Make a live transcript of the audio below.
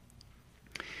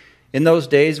In those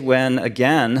days when,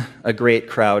 again, a great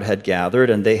crowd had gathered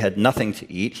and they had nothing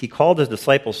to eat, he called his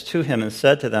disciples to him and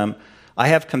said to them, I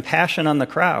have compassion on the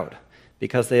crowd,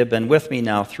 because they have been with me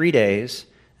now 3 days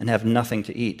and have nothing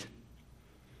to eat.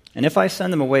 And if I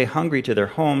send them away hungry to their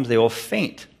homes, they will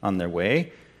faint on their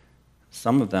way.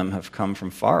 Some of them have come from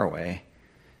far away.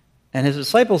 And his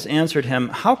disciples answered him,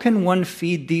 How can one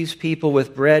feed these people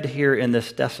with bread here in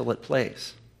this desolate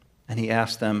place? And he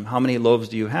asked them, How many loaves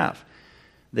do you have?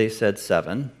 They said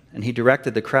 7. And he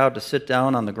directed the crowd to sit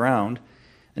down on the ground.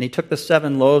 And he took the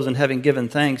 7 loaves, and having given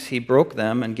thanks, he broke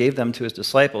them and gave them to his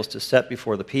disciples to set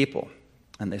before the people.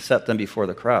 And they set them before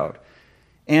the crowd.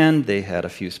 And they had a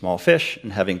few small fish,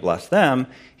 and having blessed them,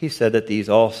 he said that these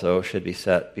also should be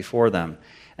set before them.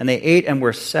 And they ate and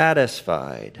were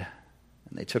satisfied.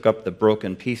 And they took up the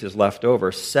broken pieces left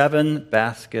over, 7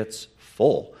 baskets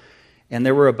full. And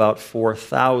there were about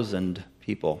 4,000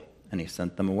 people, and he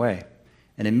sent them away.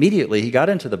 And immediately he got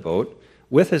into the boat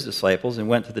with his disciples and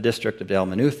went to the district of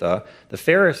Dalmanutha. The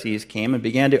Pharisees came and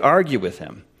began to argue with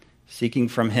him, seeking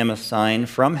from him a sign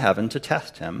from heaven to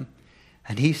test him.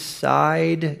 And he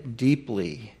sighed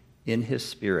deeply in his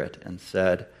spirit and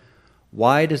said,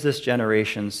 Why does this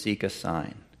generation seek a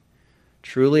sign?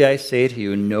 Truly I say to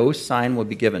you, no sign will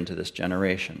be given to this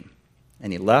generation.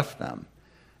 And he left them,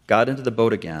 got into the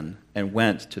boat again, and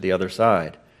went to the other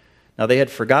side. Now they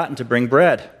had forgotten to bring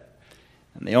bread,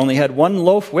 and they only had 1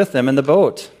 loaf with them in the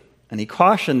boat. And he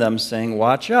cautioned them, saying,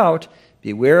 Watch out,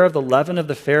 beware of the leaven of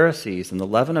the Pharisees and the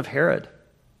leaven of Herod.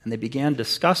 And they began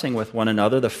discussing with one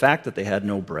another the fact that they had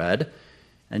no bread.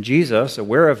 And Jesus,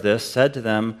 aware of this, said to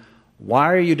them,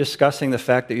 Why are you discussing the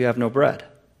fact that you have no bread?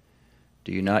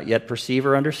 Do you not yet perceive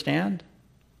or understand?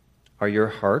 Are your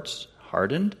hearts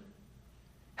hardened?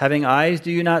 Having eyes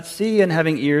do you not see, and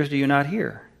having ears do you not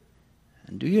hear?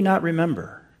 And do you not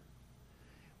remember?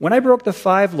 When I broke the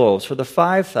 5 loaves for the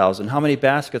 5,000, how many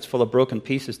baskets full of broken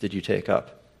pieces did you take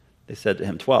up? They said to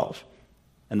him, 12.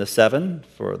 And the 7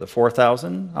 for the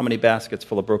 4,000, how many baskets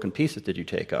full of broken pieces did you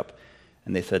take up?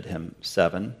 And they said to him,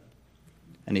 7.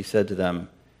 And he said to them,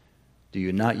 Do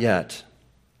you not yet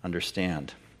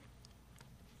understand?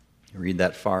 You read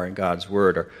that far in God's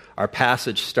Word. Our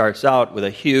passage starts out with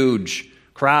a huge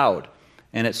crowd,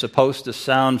 and it's supposed to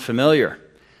sound familiar.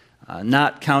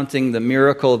 Not counting the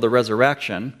miracle of the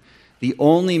resurrection, the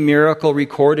only miracle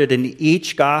recorded in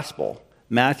each gospel,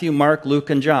 Matthew, Mark, Luke,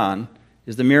 and John,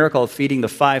 is the miracle of feeding the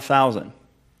 5,000.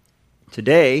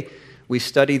 Today, we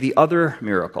study the other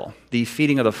miracle, the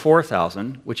feeding of the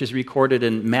 4,000, which is recorded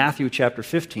in Matthew chapter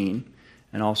 15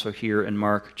 and also here in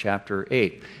Mark chapter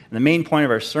 8. And the main point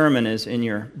of our sermon is in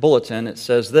your bulletin. It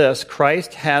says this: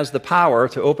 Christ has the power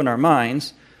to open our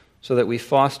minds so that we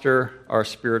foster our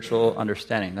spiritual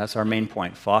understanding. That's our main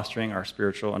point, fostering our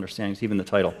spiritual understanding. It's even the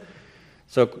title.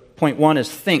 So point 1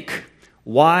 is think.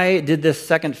 Why did this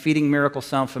second feeding miracle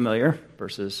sound familiar?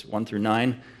 Verses 1 through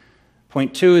 9.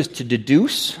 Point 2 is to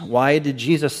deduce. Why did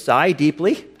Jesus sigh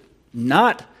deeply,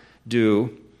 not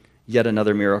do yet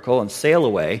another miracle and sail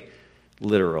away,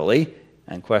 literally?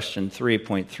 And question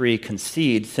 3.3,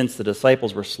 concede, since the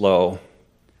disciples were slow,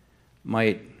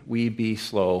 might we be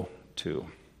slow too?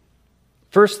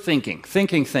 First, thinking.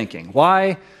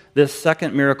 Why this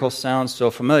second miracle sounds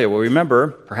so familiar? Well,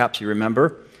 remember, perhaps you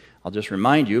remember, I'll just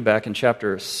remind you, back in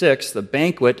chapter 6, the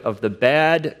banquet of the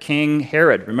bad King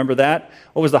Herod. Remember that?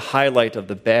 What was the highlight of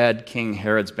the bad King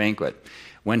Herod's banquet?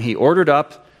 When he ordered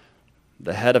up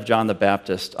the head of John the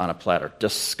Baptist on a platter.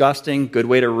 Disgusting, good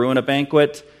way to ruin a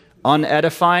banquet.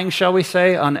 Unedifying, shall we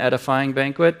say? Unedifying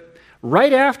banquet.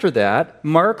 Right after that,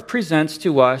 Mark presents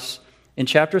to us in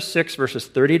chapter 6, verses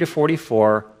 30 to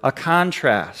 44, a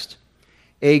contrast.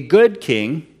 A good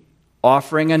king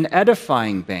offering an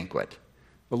edifying banquet.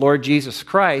 The Lord Jesus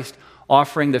Christ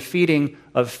offering the feeding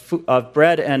of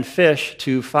bread and fish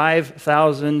to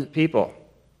 5,000 people.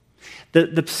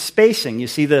 The spacing, you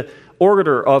see, the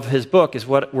order of his book is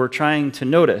what we're trying to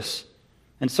notice.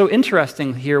 And so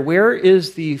interesting here, where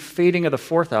is the feeding of the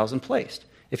 4,000 placed?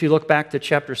 If you look back to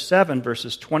chapter 7,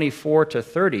 verses 24 to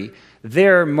 30,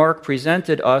 there Mark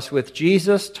presented us with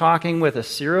Jesus talking with a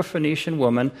Syrophoenician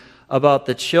woman about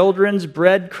the children's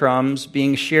breadcrumbs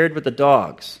being shared with the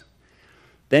dogs.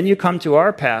 Then you come to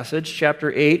our passage,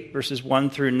 chapter 8, verses 1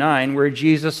 through 9, where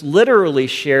Jesus literally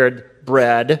shared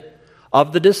bread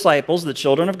of the disciples, the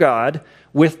children of God,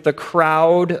 with the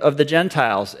crowd of the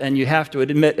Gentiles. And you have to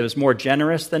admit it was more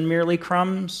generous than merely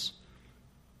crumbs.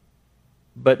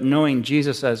 But knowing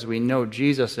Jesus as we know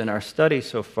Jesus in our study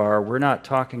so far, we're not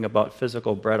talking about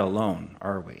physical bread alone,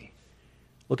 are we?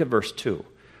 Look at verse 2.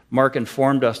 Mark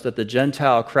informed us that the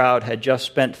Gentile crowd had just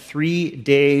spent 3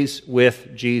 days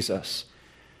with Jesus.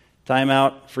 Time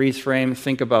out, freeze frame,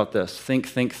 think about this.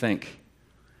 Think.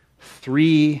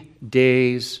 3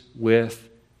 days with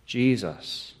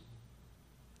Jesus.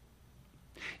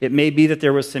 It may be that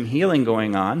there was some healing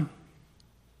going on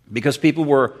because people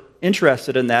were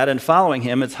interested in that and following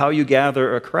him. It's how you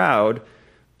gather a crowd.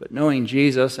 But knowing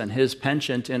Jesus and his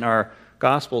penchant in our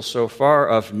gospel so far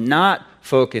of not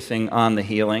focusing on the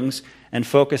healings and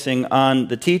focusing on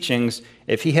the teachings,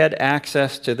 if he had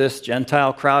access to this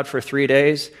Gentile crowd for 3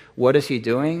 days, what is he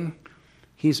doing?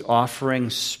 He's offering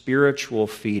spiritual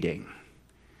feeding.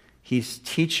 He's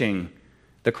teaching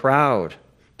the crowd.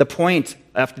 The point,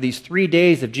 after these 3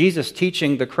 days of Jesus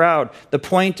teaching the crowd, the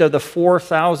point of the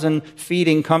 4,000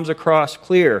 feeding comes across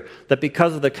clear, that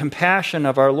because of the compassion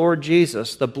of our Lord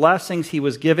Jesus, the blessings he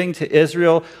was giving to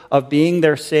Israel of being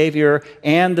their Savior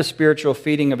and the spiritual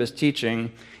feeding of his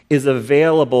teaching is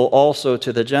available also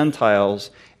to the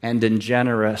Gentiles and in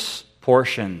generous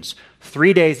portions.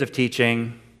 3 days of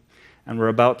teaching, and we're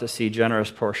about to see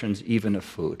generous portions even of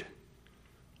food.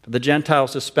 For the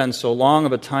Gentiles to spend so long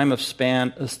of a time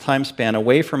span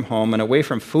away from home and away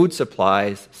from food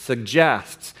supplies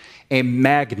suggests a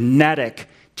magnetic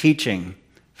teaching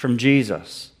from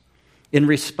Jesus. In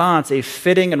response, a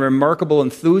fitting and remarkable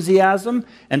enthusiasm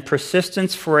and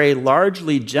persistence for a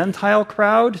largely Gentile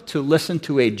crowd to listen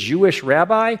to a Jewish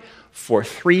rabbi for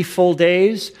 3 full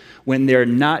days when they're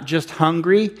not just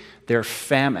hungry, they're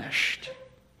famished.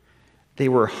 They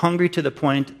were hungry to the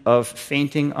point of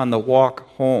fainting on the walk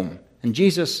home. And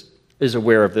Jesus is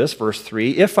aware of this, verse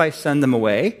 3. If I send them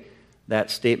away, that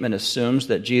statement assumes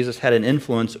that Jesus had an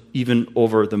influence even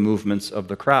over the movements of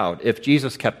the crowd. If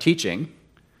Jesus kept teaching,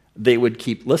 they would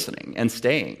keep listening and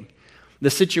staying.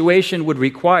 The situation would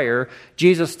require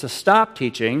Jesus to stop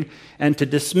teaching and to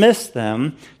dismiss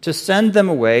them, to send them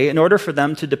away in order for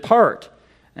them to depart.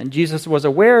 And Jesus was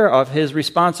aware of his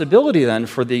responsibility then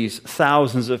for these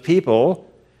thousands of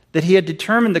people, that he had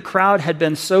determined the crowd had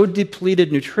been so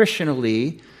depleted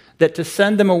nutritionally that to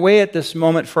send them away at this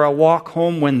moment for a walk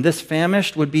home when this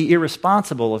famished would be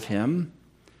irresponsible of him.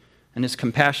 And his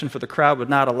compassion for the crowd would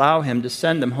not allow him to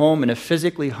send them home in a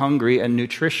physically hungry and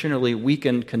nutritionally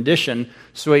weakened condition.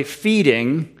 So a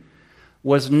feeding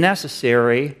was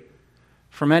necessary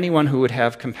from anyone who would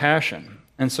have compassion.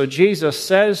 And so Jesus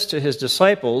says to his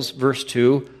disciples, verse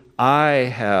 2,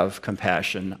 I have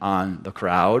compassion on the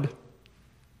crowd,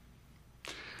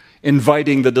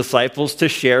 inviting the disciples to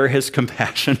share his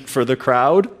compassion for the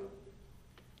crowd.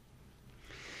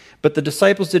 But the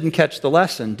disciples didn't catch the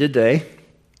lesson, did they?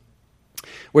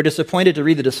 We're disappointed to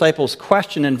read the disciples'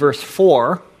 question in verse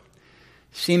 4,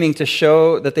 seeming to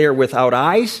show that they are without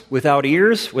eyes, without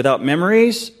ears, without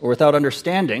memories, or without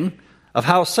understanding of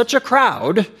how such a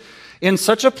crowd in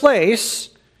such a place,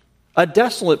 a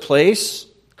desolate place,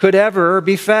 could ever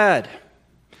be fed.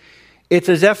 It's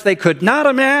as if they could not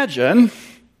imagine,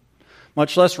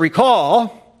 much less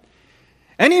recall,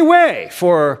 any way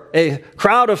for a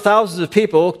crowd of thousands of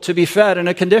people to be fed in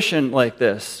a condition like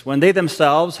this, when they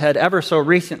themselves had ever so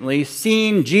recently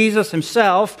seen Jesus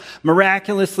himself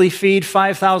miraculously feed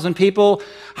 5,000 people.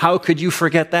 How could you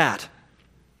forget that?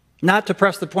 Not to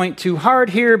press the point too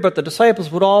hard here, but the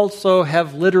disciples would also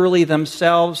have literally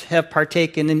themselves have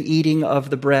partaken in eating of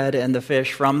the bread and the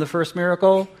fish from the first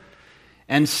miracle.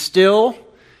 And still,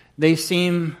 they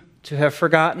seem to have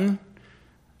forgotten.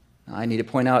 I need to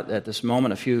point out at this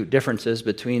moment a few differences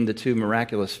between the two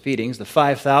miraculous feedings. The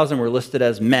 5,000 were listed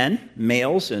as men,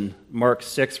 males, in Mark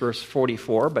 6, verse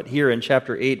 44. But here in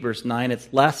chapter 8, verse 9, it's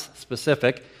less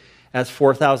specific as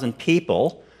 4,000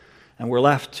 people. And we're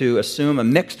left to assume a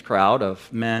mixed crowd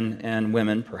of men and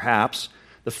women, perhaps.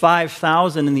 The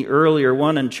 5,000 in the earlier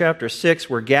one in chapter 6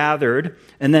 were gathered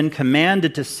and then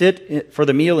commanded to sit for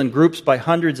the meal in groups by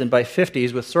hundreds and by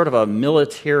 50s with sort of a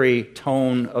military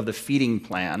tone of the feeding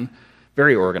plan,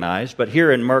 very organized. But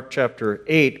here in Mark chapter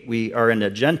 8, we are in a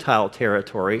Gentile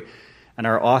territory, and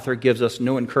our author gives us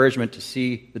no encouragement to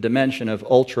see the dimension of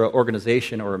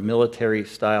ultra-organization or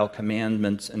military-style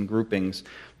commandments and groupings.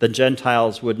 The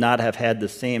Gentiles would not have had the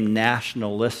same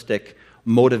nationalistic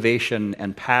motivation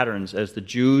and patterns as the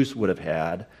Jews would have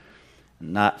had,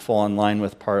 and not fall in line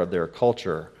with part of their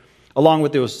culture. Along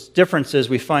with those differences,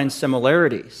 we find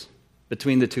similarities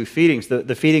between the two feedings.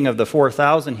 The feeding of the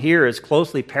 4,000 here is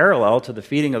closely parallel to the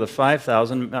feeding of the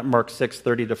 5,000, Mark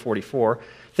 6:30-44.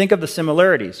 Think of the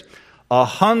similarities. A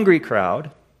hungry crowd,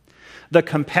 the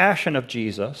compassion of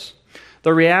Jesus,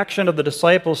 the reaction of the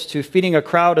disciples to feeding a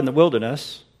crowd in the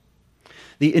wilderness,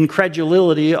 the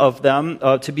incredulity of them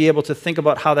to be able to think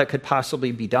about how that could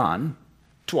possibly be done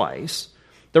twice,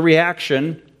 the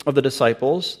reaction of the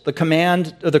disciples, the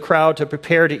command of the crowd to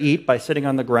prepare to eat by sitting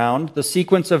on the ground, the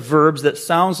sequence of verbs that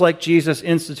sounds like Jesus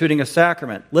instituting a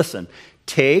sacrament. Listen,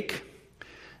 take,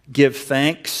 give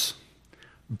thanks,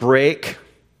 break,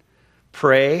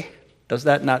 pray. Does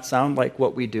that not sound like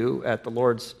what we do at the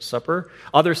Lord's Supper?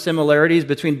 Other similarities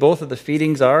between both of the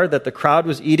feedings are that the crowd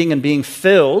was eating and being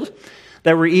filled.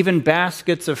 There were even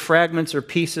baskets of fragments or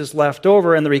pieces left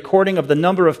over, and the recording of the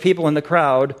number of people in the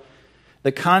crowd,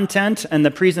 the content and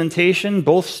the presentation,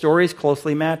 both stories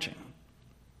closely matching.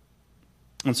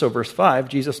 And so verse 5,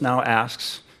 Jesus now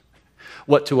asks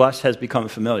what to us has become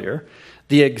familiar,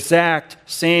 the exact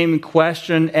same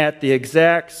question at the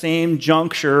exact same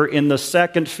juncture in the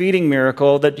second feeding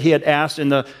miracle that he had asked in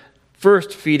the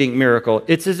first feeding miracle.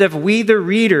 It's as if we, the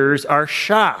readers, are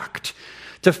shocked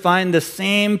to find the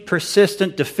same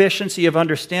persistent deficiency of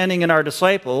understanding in our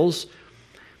disciples,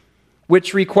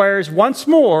 which requires once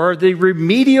more the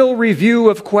remedial review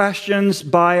of questions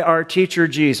by our teacher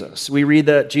Jesus. We read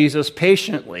that Jesus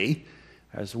patiently,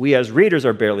 as we as readers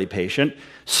are barely patient,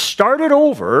 started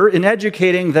over in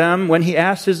educating them when he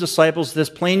asked his disciples this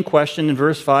plain question in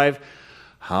verse 5,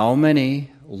 how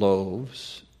many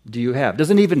loaves do you have?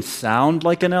 Doesn't even sound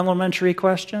like an elementary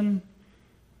question.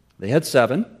 They had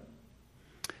 7.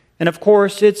 And of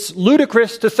course, it's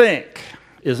ludicrous to think,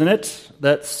 isn't it,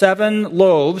 that 7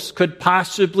 loaves could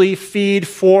possibly feed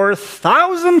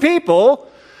 4,000 people,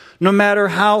 no matter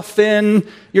how thin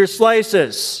your slice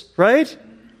is, right?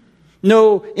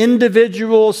 No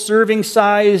individual serving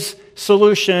size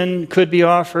solution could be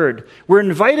offered. We're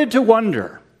invited to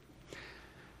wonder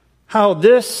how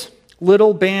this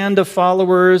little band of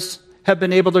followers have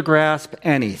been able to grasp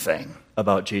anything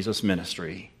about Jesus'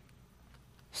 ministry.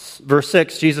 Verse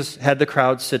 6, Jesus had the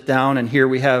crowd sit down, and here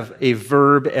we have a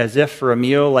verb as if for a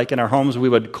meal, like in our homes we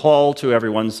would call to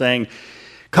everyone saying,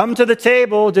 come to the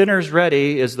table, dinner's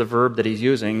ready, is the verb that he's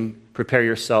using, prepare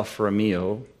yourself for a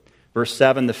meal. Verse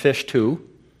 7, the fish too.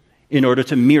 In order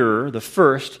to mirror the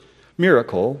first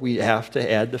miracle, we have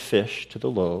to add the fish to the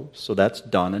loaves, so that's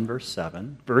done in verse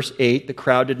 7. Verse 8, the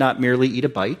crowd did not merely eat a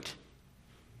bite.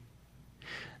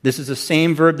 This is the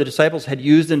same verb the disciples had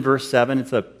used in verse 7.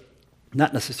 It's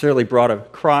not necessarily brought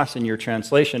across in your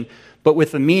translation, but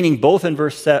with the meaning both in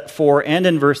verse 4 and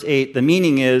in verse 8, the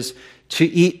meaning is to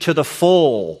eat to the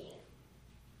full.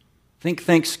 Think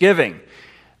Thanksgiving.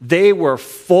 They were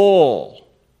full.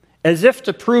 As if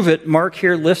to prove it, Mark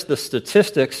here lists the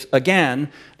statistics.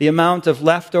 Again, the amount of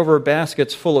leftover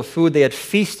baskets full of food. They had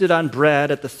feasted on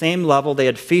bread at the same level they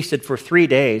had feasted for 3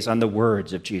 days on the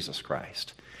words of Jesus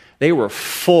Christ. They were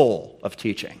full of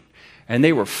teaching, and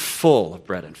they were full of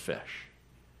bread and fish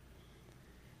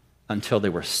until they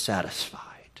were satisfied.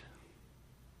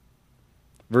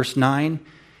 Verse 9,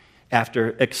 after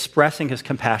expressing his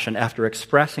compassion, after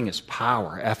expressing his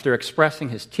power, after expressing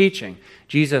his teaching,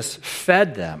 Jesus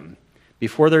fed them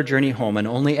before their journey home, and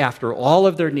only after all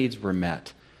of their needs were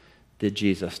met did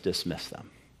Jesus dismiss them.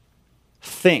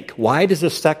 Think, why does the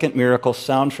second miracle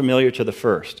sound familiar to the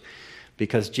first?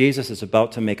 Because Jesus is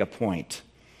about to make a point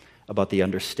about the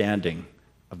understanding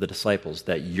of the disciples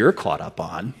that you're caught up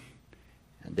on,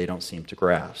 and they don't seem to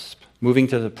grasp. Moving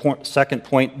to the second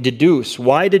point, deduce.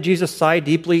 Why did Jesus sigh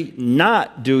deeply,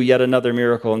 not do yet another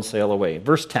miracle and sail away?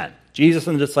 Verse 10, Jesus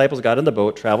and the disciples got in the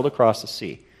boat, traveled across the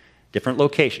sea. Different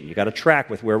location. You got to track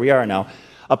with where we are now.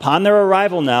 Upon their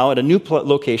arrival now at a new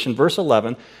location, verse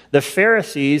 11, the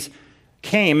Pharisees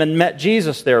came and met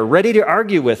Jesus there, ready to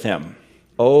argue with him.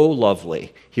 Oh,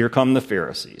 lovely. Here come the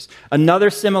Pharisees. Another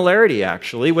similarity,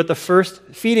 actually, with the first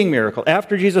feeding miracle.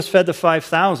 After Jesus fed the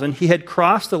 5,000, he had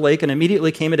crossed the lake and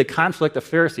immediately came into conflict with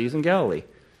Pharisees in Galilee.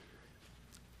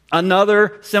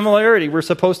 Another similarity we're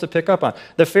supposed to pick up on.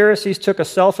 The Pharisees took a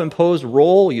self-imposed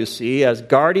role, you see, as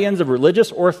guardians of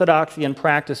religious orthodoxy and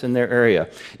practice in their area.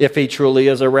 If he truly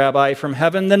is a rabbi from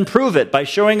heaven, then prove it by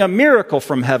showing a miracle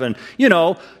from heaven. You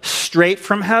know, straight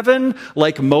from heaven,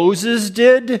 like Moses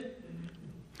did.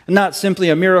 Not simply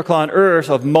a miracle on earth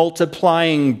of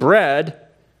multiplying bread.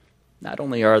 Not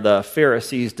only are the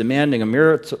Pharisees demanding a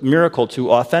miracle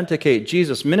to authenticate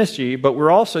Jesus' ministry, but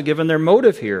we're also given their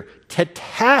motive here, to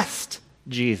test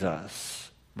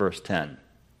Jesus. Verse 10.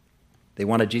 They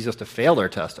wanted Jesus to fail their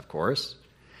test, of course.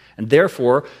 And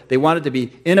therefore, they wanted to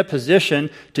be in a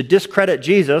position to discredit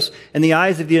Jesus in the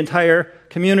eyes of the entire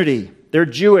community, their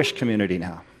Jewish community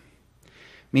now.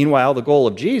 Meanwhile, the goal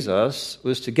of Jesus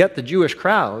was to get the Jewish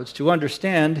crowds to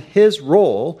understand his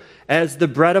role as the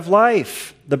bread of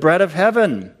life, the bread of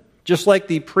heaven. Just like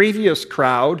the previous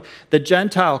crowd, the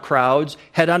Gentile crowds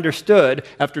had understood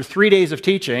after 3 days of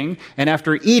teaching and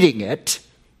after eating it,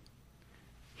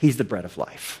 he's the bread of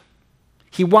life.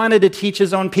 He wanted to teach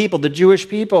his own people, the Jewish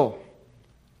people.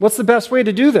 What's the best way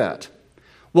to do that?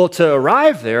 Well, to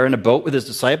arrive there in a boat with his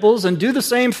disciples and do the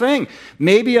same thing.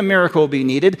 Maybe a miracle will be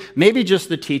needed, maybe just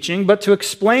the teaching, but to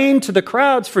explain to the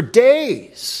crowds for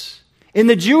days in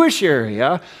the Jewish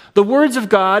area the words of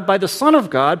God by the Son of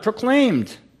God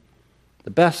proclaimed.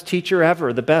 The best teacher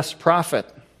ever, the best prophet.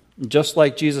 Just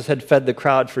like Jesus had fed the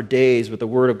crowd for days with the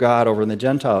word of God over in the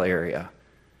Gentile area.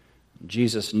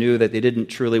 Jesus knew that they didn't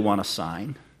truly want a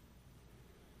sign.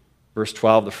 Verse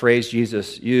 12, the phrase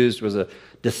Jesus used was a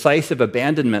decisive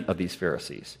abandonment of these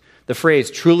Pharisees. The phrase,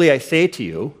 truly I say to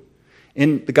you,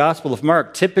 in the Gospel of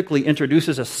Mark, typically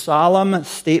introduces a solemn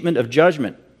statement of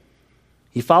judgment.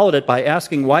 He followed it by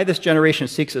asking why this generation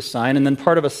seeks a sign, and then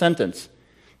part of a sentence.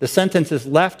 The sentence is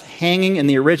left hanging in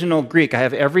the original Greek. I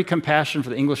have every compassion for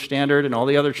the English Standard and all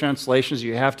the other translations.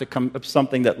 You have to come up with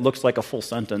something that looks like a full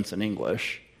sentence in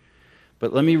English.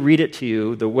 But let me read it to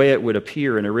you the way it would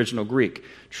appear in original Greek.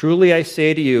 Truly I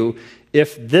say to you,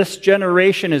 if this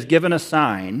generation is given a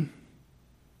sign,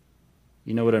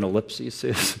 you know what an ellipsis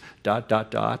is? ...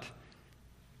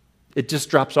 It just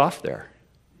drops off there.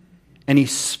 And he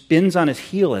spins on his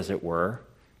heel, as it were,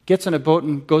 gets in a boat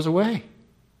and goes away.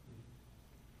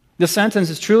 The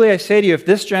sentence is, truly I say to you, if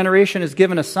this generation is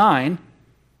given a sign,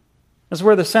 that's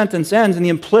where the sentence ends, and the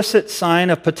implicit sign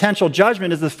of potential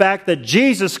judgment is the fact that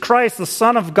Jesus Christ, the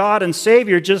Son of God and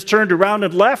Savior, just turned around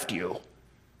and left you.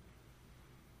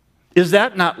 Is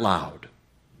that not loud?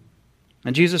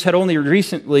 And Jesus had only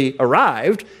recently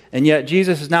arrived, and yet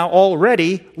Jesus is now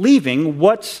already leaving.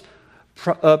 What's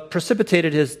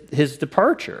precipitated his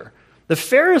departure? The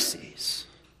Pharisees.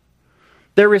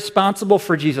 They're responsible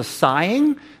for Jesus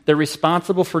sighing. They're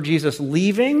responsible for Jesus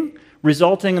leaving,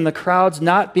 resulting in the crowds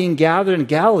not being gathered in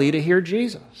Galilee to hear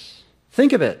Jesus.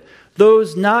 Think of it.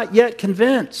 Those not yet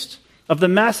convinced of the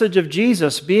message of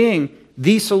Jesus being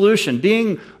the solution,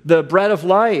 being the bread of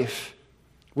life,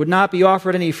 would not be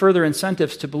offered any further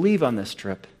incentives to believe on this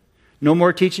trip. No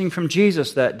more teaching from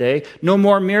Jesus that day. No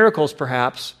more miracles,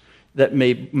 perhaps, that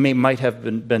might have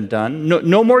been done.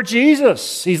 No more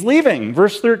Jesus. He's leaving.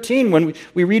 Verse 13, when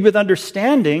we read with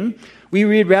understanding, we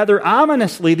read rather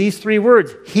ominously these three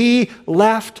words. He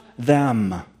left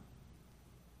them.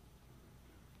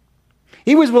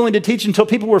 He was willing to teach until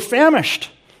people were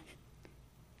famished.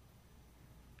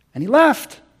 And he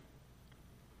left.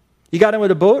 He got into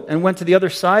a boat and went to the other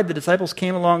side. The disciples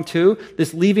came along too.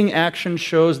 This leaving action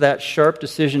shows that sharp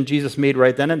decision Jesus made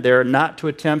right then and there not to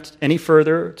attempt any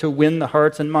further to win the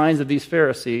hearts and minds of these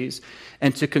Pharisees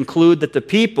and to conclude that the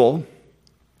people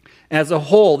as a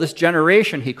whole, this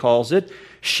generation, he calls it,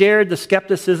 shared the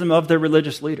skepticism of their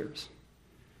religious leaders.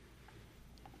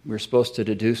 We're supposed to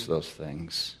deduce those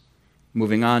things.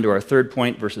 Moving on to our third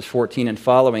point, verses 14 and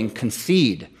following,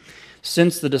 concede.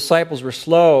 Since the disciples were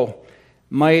slow,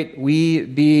 might we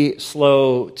be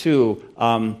slow too?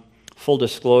 Full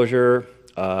disclosure,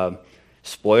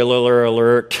 spoiler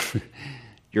alert,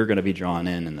 you're going to be drawn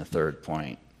in the third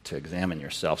point to examine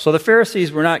yourself. So the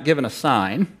Pharisees were not given a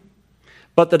sign,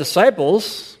 but the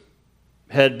disciples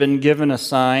had been given a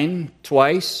sign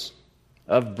twice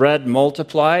of bread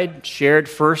multiplied, shared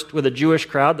first with a Jewish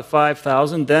crowd, the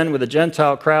 5,000, then with a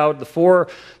Gentile crowd, the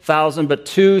 4,000. But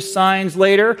 2 signs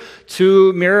later,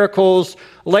 2 miracles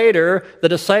later, the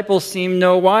disciples seem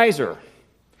no wiser.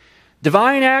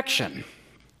 Divine action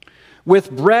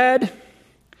with bread,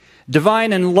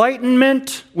 divine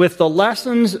enlightenment with the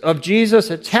lessons of Jesus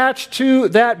attached to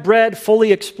that bread,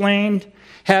 fully explained,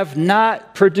 have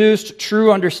not produced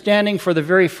true understanding for the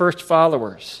very first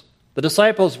followers. The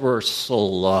disciples were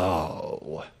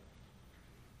slow.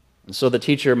 And so the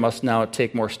teacher must now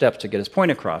take more steps to get his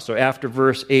point across. So after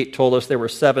verse 8 told us there were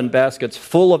 7 baskets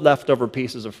full of leftover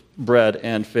pieces of bread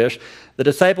and fish, the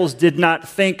disciples did not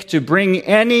think to bring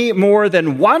any more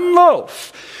than 1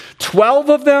 loaf. 12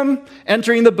 of them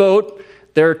entering the boat.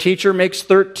 Their teacher makes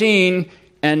 13,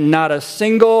 and not a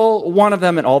single one of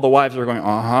them, and all the wives are going,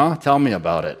 tell me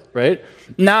about it, right?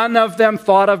 None of them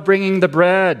thought of bringing the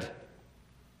bread.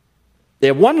 They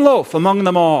have 1 loaf among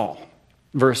them all.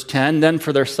 Verse 10, then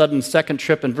for their sudden second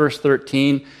trip in verse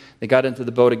 13, they got into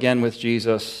the boat again with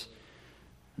Jesus.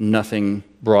 Nothing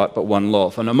brought but 1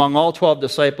 loaf. And among all 12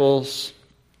 disciples,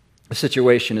 the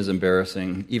situation is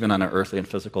embarrassing, even on an earthly and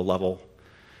physical level.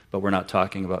 But we're not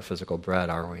talking about physical bread,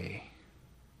 are we?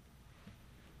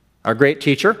 Our great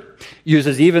teacher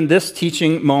uses even this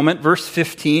teaching moment. Verse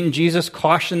 15, Jesus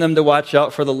cautioned them to watch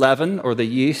out for the leaven or the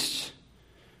yeast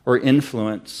or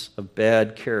influence of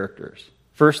bad characters.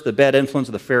 First, the bad influence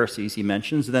of the Pharisees, he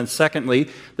mentions. And then secondly,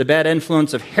 the bad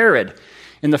influence of Herod.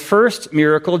 In the first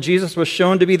miracle, Jesus was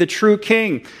shown to be the true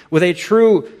king with a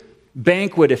true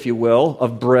banquet, if you will,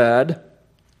 of bread,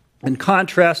 in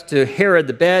contrast to Herod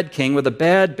the bad king with a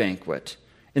bad banquet.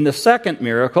 In the second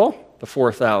miracle, the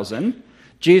 4,000,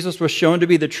 Jesus was shown to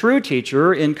be the true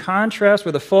teacher in contrast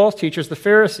with the false teachers, the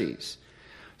Pharisees.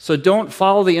 So don't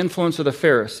follow the influence of the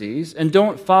Pharisees and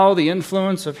don't follow the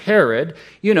influence of Herod,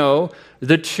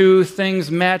 the two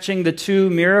things matching the two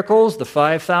miracles, the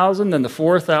 5,000 and the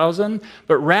 4,000,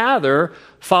 but rather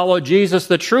follow Jesus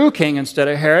the true king instead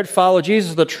of Herod, follow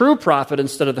Jesus the true prophet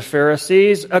instead of the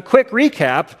Pharisees. A quick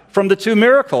recap from the two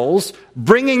miracles,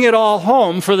 bringing it all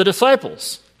home for the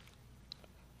disciples.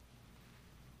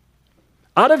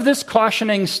 Out of this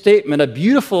cautioning statement, a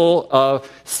beautiful,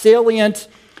 salient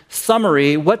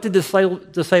summary, what did the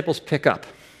disciples pick up?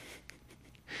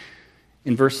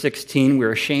 In verse 16,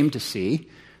 we're ashamed to see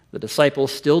the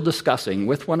disciples still discussing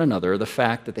with one another the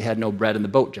fact that they had no bread in the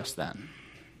boat just then.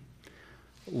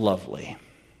 Lovely.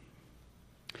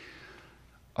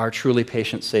 Our truly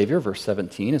patient Savior, verse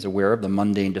 17, is aware of the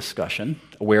mundane discussion,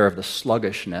 aware of the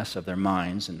sluggishness of their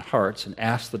minds and hearts, and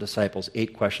asks the disciples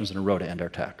 8 questions in a row to end our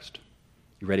text.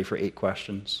 You ready for 8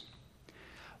 questions?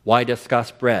 Why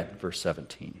discuss bread? Verse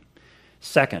 17.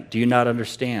 Second, do you not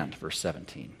understand? Verse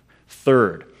 17.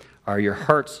 Third, are your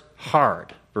hearts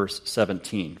hard? Verse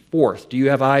 17. Fourth, do you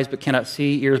have eyes but cannot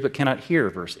see, ears but cannot hear?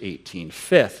 Verse 18.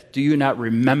 Fifth, do you not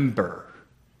remember?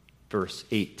 Verse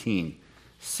 18.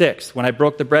 Sixth, when I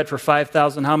broke the bread for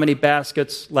 5,000, how many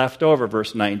baskets left over?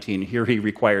 Verse 19. Here he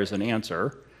requires an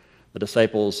answer. The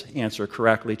disciples answer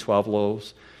correctly,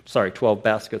 12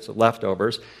 baskets of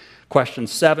leftovers. Question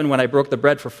 7, when I broke the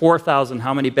bread for 4,000,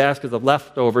 how many baskets of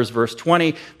leftovers? Verse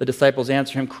 20, the disciples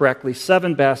answer him correctly,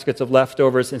 7 baskets of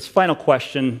leftovers. His final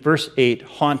question, verse 8,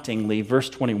 hauntingly,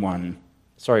 question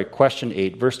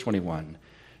 8, verse 21.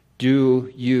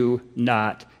 Do you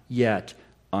not yet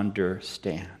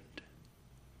understand?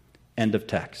 End of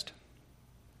text.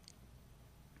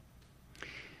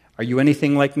 Are you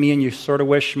anything like me and you sort of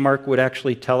wish Mark would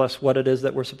actually tell us what it is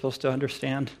that we're supposed to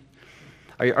understand?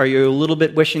 Are you a little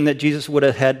bit wishing that Jesus would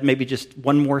have had maybe just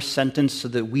one more sentence so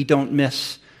that we don't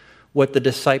miss what the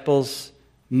disciples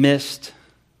missed?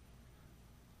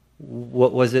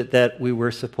 What was it that we were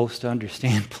supposed to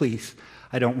understand? Please,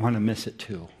 I don't want to miss it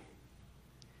too.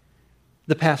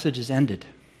 The passage is ended.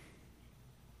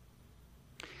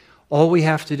 All we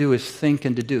have to do is think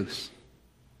and deduce.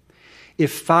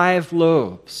 If 5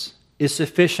 loaves is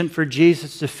sufficient for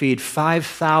Jesus to feed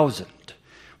 5,000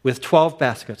 with 12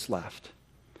 baskets left,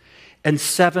 and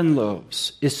 7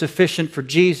 loaves is sufficient for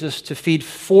Jesus to feed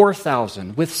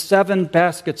 4,000 with 7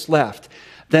 baskets left,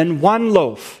 then 1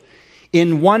 loaf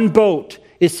in 1 boat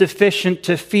is sufficient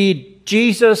to feed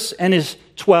Jesus and his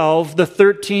 12, the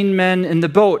 13 men in the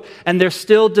boat. And they're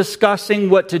still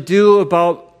discussing what to do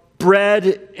about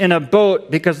bread in a boat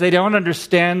because they don't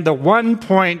understand the one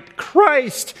point: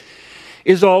 Christ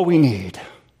is all we need.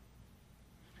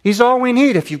 He's all we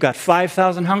need. If you've got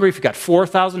 5,000 hungry, if you've got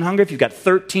 4,000 hungry, if you've got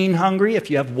 13 hungry,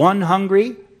 if you have 1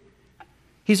 hungry,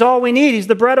 he's all we need. He's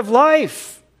the bread of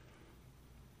life.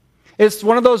 It's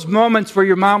one of those moments where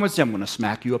your mom would say, I'm going to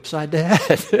smack you upside the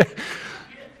head.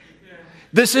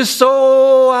 This is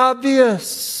so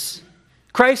obvious.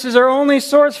 Christ is our only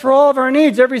source for all of our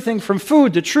needs, everything from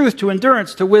food to truth to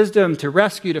endurance to wisdom to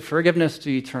rescue to forgiveness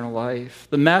to eternal life.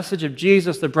 The message of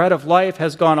Jesus, the bread of life,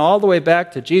 has gone all the way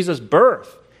back to Jesus'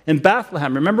 birth in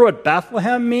Bethlehem. Remember what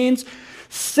Bethlehem means?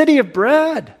 City of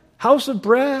bread, house of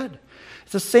bread.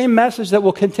 It's the same message that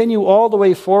will continue all the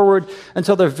way forward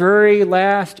until the very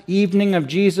last evening of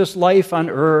Jesus' life on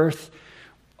earth,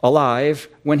 alive,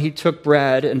 when he took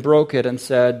bread and broke it and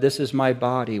said, "This is my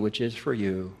body, which is for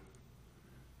you."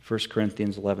 1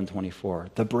 Corinthians 11:24.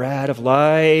 The bread of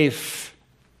life.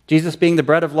 Jesus, being the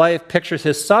bread of life, pictures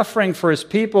his suffering for his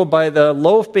people by the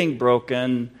loaf being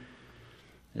broken.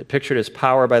 It pictured his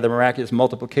power by the miraculous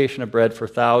multiplication of bread for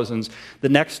thousands. The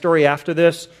next story after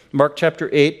this, Mark chapter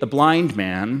 8, the blind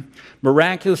man,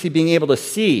 miraculously being able to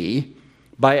see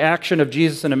by action of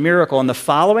Jesus in a miracle. And the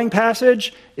following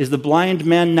passage is the blind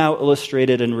man now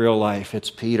illustrated in real life. It's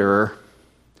Peter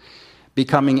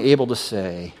becoming able to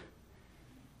say,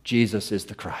 Jesus is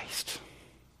the Christ.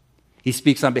 He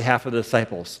speaks on behalf of the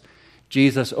disciples.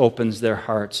 Jesus opens their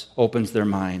hearts, opens their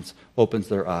minds, opens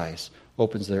their eyes,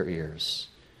 opens their ears.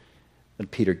 And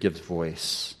Peter gives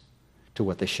voice to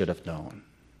what they should have known.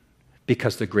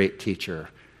 Because the great teacher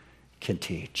can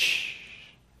teach,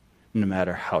 no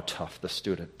matter how tough the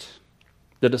student.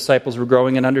 The disciples were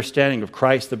growing in understanding of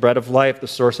Christ, the bread of life, the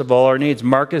source of all our needs.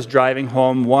 Mark is driving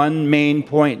home one main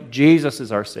point. Jesus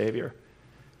is our Savior.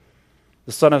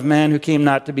 The Son of Man who came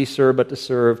not to be served, but to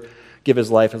serve, give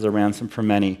his life as a ransom for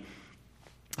many.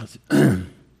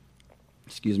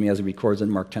 as he records in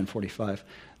Mark 10:45.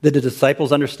 Did the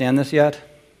disciples understand this yet?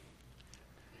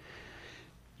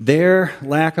 Their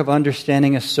lack of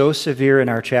understanding is so severe in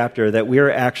our chapter that we are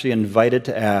actually invited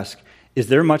to ask, is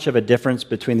there much of a difference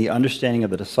between the understanding of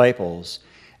the disciples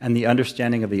and the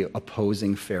understanding of the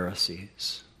opposing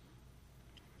Pharisees?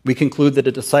 We conclude that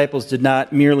the disciples did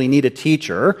not merely need a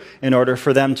teacher in order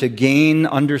for them to gain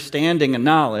understanding and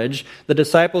knowledge. The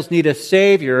disciples need a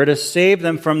Savior to save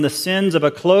them from the sins of a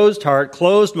closed heart,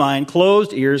 closed mind,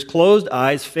 closed ears, closed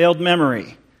eyes, failed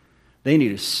memory. They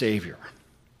need a Savior.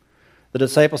 The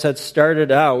disciples had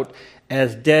started out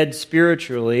as dead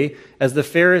spiritually, as the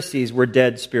Pharisees were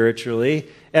dead spiritually,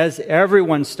 as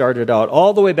everyone started out,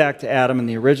 all the way back to Adam in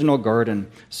the original garden.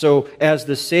 So as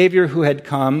the Savior who had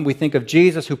come, we think of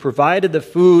Jesus who provided the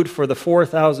food for the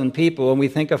 4,000 people, and we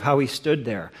think of how he stood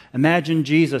there. Imagine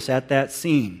Jesus at that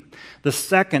scene, the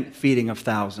second feeding of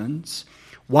thousands,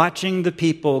 watching the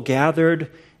people gathered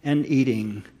and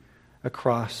eating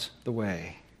across the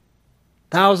way.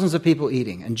 Thousands of people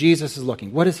eating, and Jesus is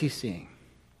looking. What is he seeing?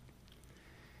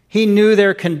 He knew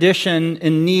their condition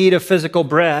in need of physical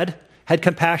bread, had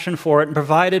compassion for it, and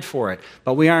provided for it.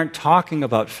 But we aren't talking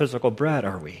about physical bread,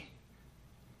 are we?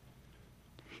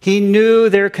 He knew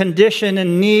their condition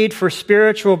and need for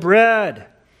spiritual bread.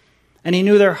 And he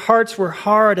knew their hearts were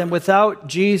hard, and without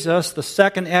Jesus, the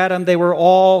second Adam, they were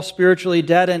all spiritually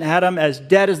dead, and Adam as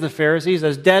dead as the Pharisees,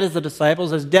 as dead as the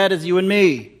disciples, as dead as you and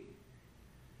me.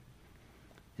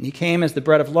 And he came as the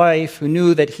bread of life, who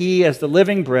knew that he, as the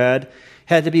living bread,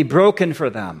 had to be broken for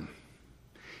them.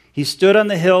 He stood on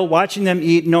the hill watching them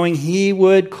eat, knowing he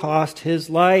would cost his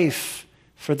life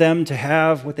for them to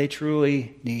have what they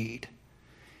truly need.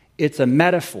 It's a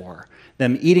metaphor,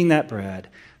 them eating that bread,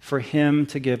 for him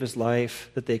to give his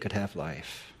life that they could have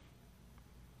life.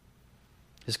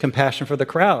 His compassion for the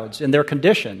crowds and their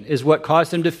condition is what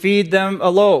caused him to feed them a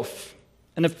loaf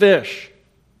and a fish.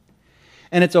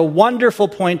 And it's a wonderful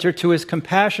pointer to his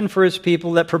compassion for his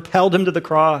people that propelled him to the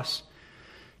cross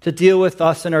to deal with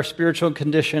us in our spiritual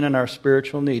condition and our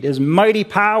spiritual need. His mighty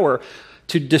power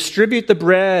to distribute the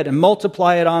bread and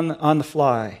multiply it on the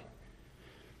fly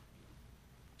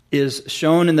is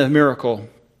shown in the miracle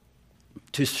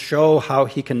to show how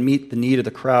he can meet the need of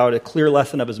the crowd, a clear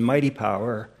lesson of his mighty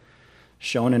power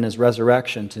shown in his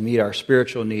resurrection to meet our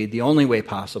spiritual need, the only way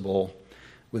possible,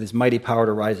 with his mighty power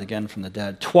to rise again from the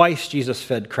dead. Twice Jesus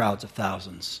fed crowds of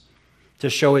thousands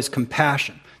to show his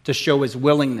compassion, to show his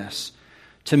willingness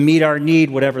to meet our need,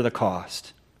 whatever the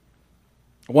cost.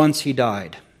 Once he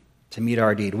died to meet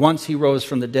our need. Once he rose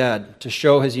from the dead to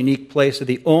show his unique place as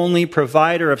the only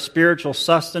provider of spiritual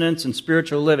sustenance and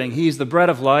spiritual living. He's the bread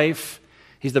of life.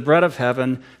 He's the bread of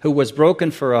heaven who was broken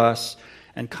for us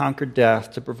and conquered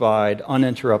death to provide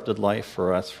uninterrupted life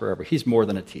for us forever. He's more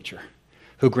than a teacher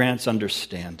who grants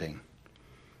understanding.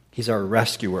 He's our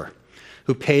rescuer,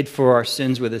 who paid for our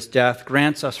sins with his death,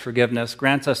 grants us forgiveness,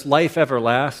 grants us life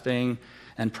everlasting,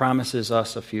 and promises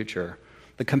us a future.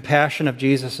 The compassion of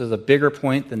Jesus is a bigger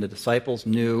point than the disciples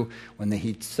knew when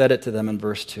he said it to them in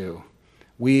verse 2.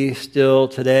 We still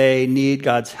today need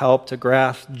God's help to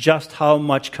grasp just how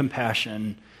much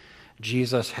compassion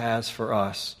Jesus has for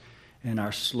us in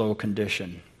our slow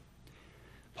condition.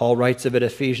 Paul writes of it in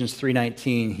Ephesians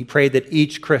 3:19. He prayed that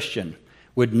each Christian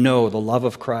would know the love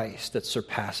of Christ that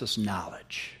surpasses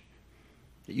knowledge,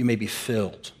 that you may be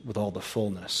filled with all the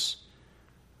fullness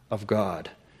of God.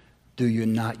 Do you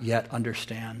not yet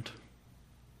understand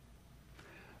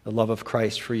the love of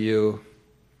Christ for you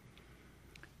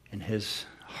in his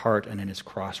heart and in his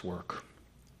cross work?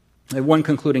 I have one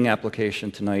concluding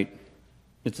application tonight.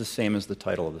 It's the same as the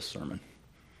title of the sermon.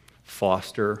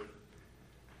 Foster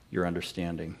your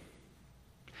understanding.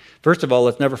 First of all,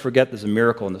 let's never forget there's a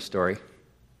miracle in the story.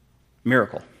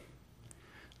 Miracle.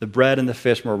 The bread and the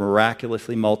fish were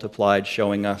miraculously multiplied,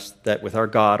 showing us that with our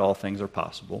God all things are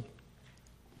possible.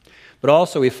 But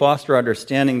also we foster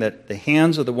understanding that the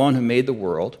hands of the one who made the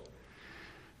world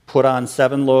put on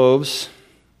 7 loaves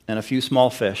and a few small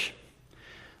fish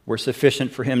were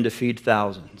sufficient for him to feed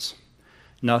thousands.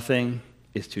 Nothing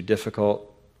is too difficult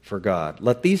for God.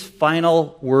 Let these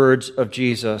final words of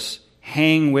Jesus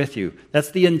hang with you.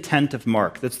 That's the intent of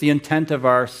Mark. That's the intent of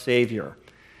our Savior.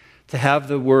 To have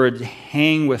the words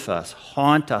hang with us,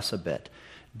 haunt us a bit.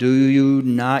 Do you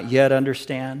not yet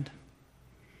understand?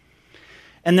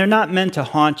 And they're not meant to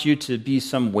haunt you to be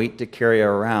some weight to carry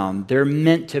around. They're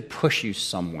meant to push you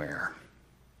somewhere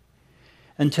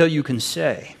until you can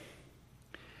say,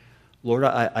 Lord,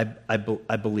 I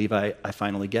believe I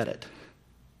finally get it.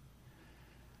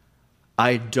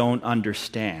 I don't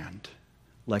understand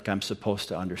like I'm supposed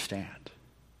to understand.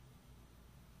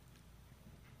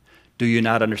 Do you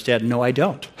not understand? No, I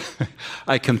don't.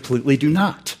 I completely do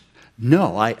not.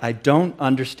 No, I don't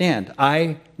understand.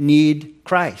 I need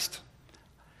Christ.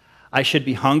 I should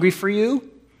be hungry for you,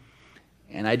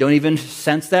 and I don't even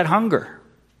sense that hunger.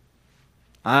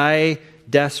 I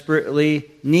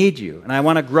desperately need you, and I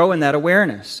want to grow in that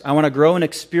awareness. I want to grow in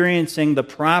experiencing the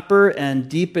proper and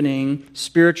deepening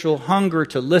spiritual hunger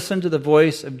to listen to the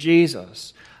voice of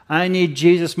Jesus. I need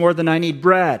Jesus more than I need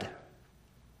bread.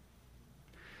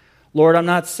 Lord, I'm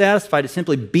not satisfied to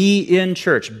simply be in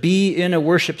church, be in a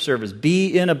worship service,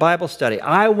 be in a Bible study.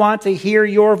 I want to hear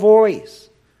your voice.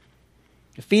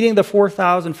 Feeding the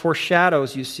 4,000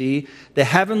 foreshadows, you see, the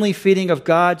heavenly feeding of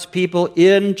God's people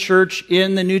in church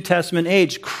in the New Testament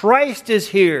age. Christ is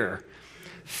here,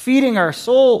 feeding our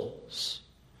souls.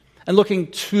 And looking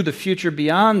to the future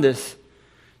beyond this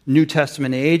New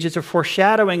Testament age, it's a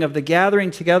foreshadowing of the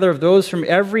gathering together of those from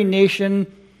every nation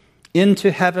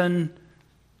into heaven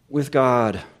with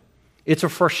God. It's a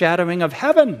foreshadowing of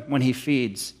heaven when he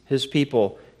feeds his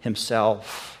people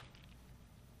himself.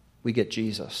 We get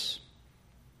Jesus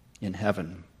in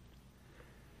heaven.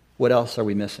 What else are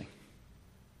we missing?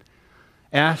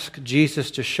 Ask Jesus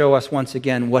to show us once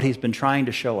again what he's been trying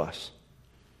to show us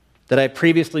that I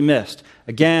previously missed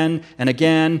again and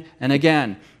again and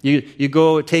again. You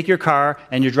go take your car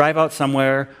and you drive out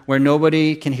somewhere where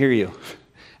nobody can hear you.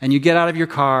 And you get out of your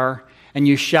car and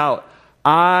you shout,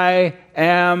 I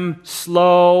am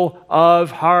slow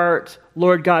of heart.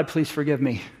 Lord God, please forgive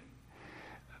me.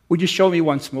 Would you show me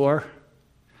once more?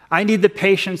 I need the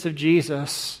patience of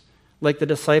Jesus like the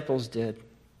disciples did.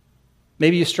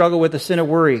 Maybe you struggle with the sin of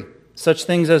worry, such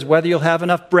things as whether you'll have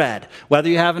enough bread, whether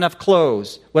you have enough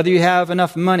clothes, whether you have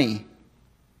enough money,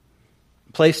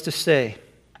 place to stay.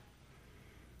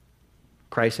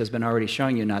 Christ has been already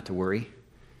showing you not to worry,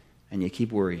 and you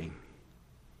keep worrying.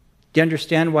 Do you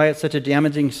understand why it's such a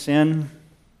damaging sin?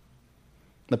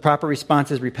 The proper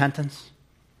response is repentance.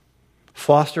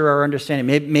 Foster our understanding.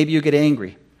 Maybe you get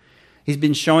angry. He's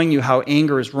been showing you how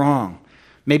anger is wrong.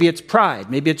 Maybe it's pride.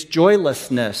 Maybe it's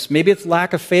joylessness. Maybe it's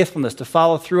lack of faithfulness to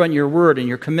follow through on your word and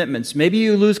your commitments. Maybe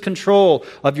you lose control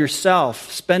of yourself,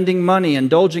 spending money,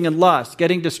 indulging in lust,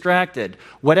 getting distracted.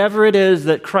 Whatever it is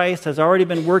that Christ has already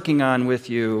been working on with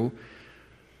you,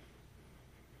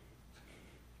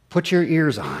 put your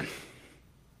ears on.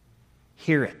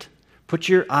 Hear it. Put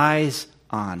your eyes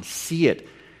on. See it.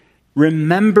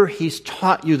 Remember, he's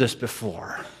taught you this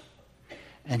before.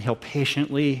 And he'll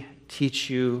patiently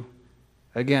teach you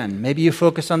again. Maybe you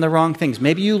focus on the wrong things.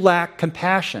 Maybe you lack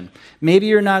compassion. Maybe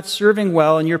you're not serving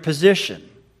well in your position,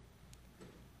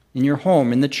 in your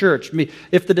home, in the church.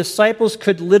 If the disciples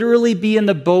could literally be in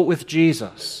the boat with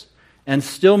Jesus and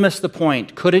still miss the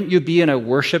point, couldn't you be in a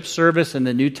worship service in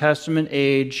the New Testament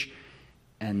age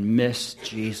and miss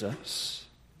Jesus?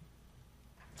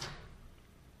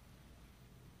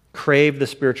 Crave the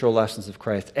spiritual lessons of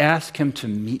Christ. Ask him to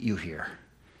meet you here.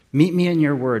 Meet me in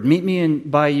your word. Meet me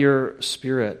by your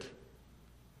Spirit.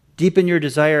 Deepen your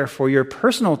desire for your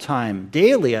personal time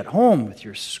daily at home with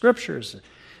your scriptures.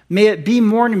 May it be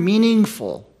more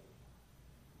meaningful.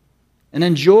 And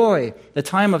enjoy the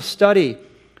time of study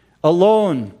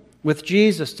alone with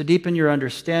Jesus to deepen your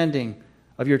understanding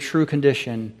of your true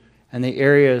condition and the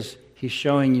areas he's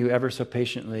showing you ever so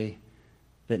patiently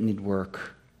that need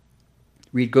work.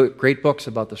 Read great books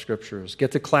about the Scriptures.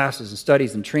 Get to classes and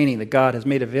studies and training that God has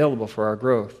made available for our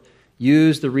growth.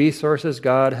 Use the resources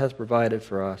God has provided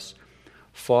for us.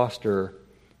 Foster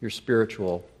your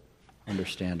spiritual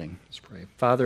understanding. Let's pray. Father,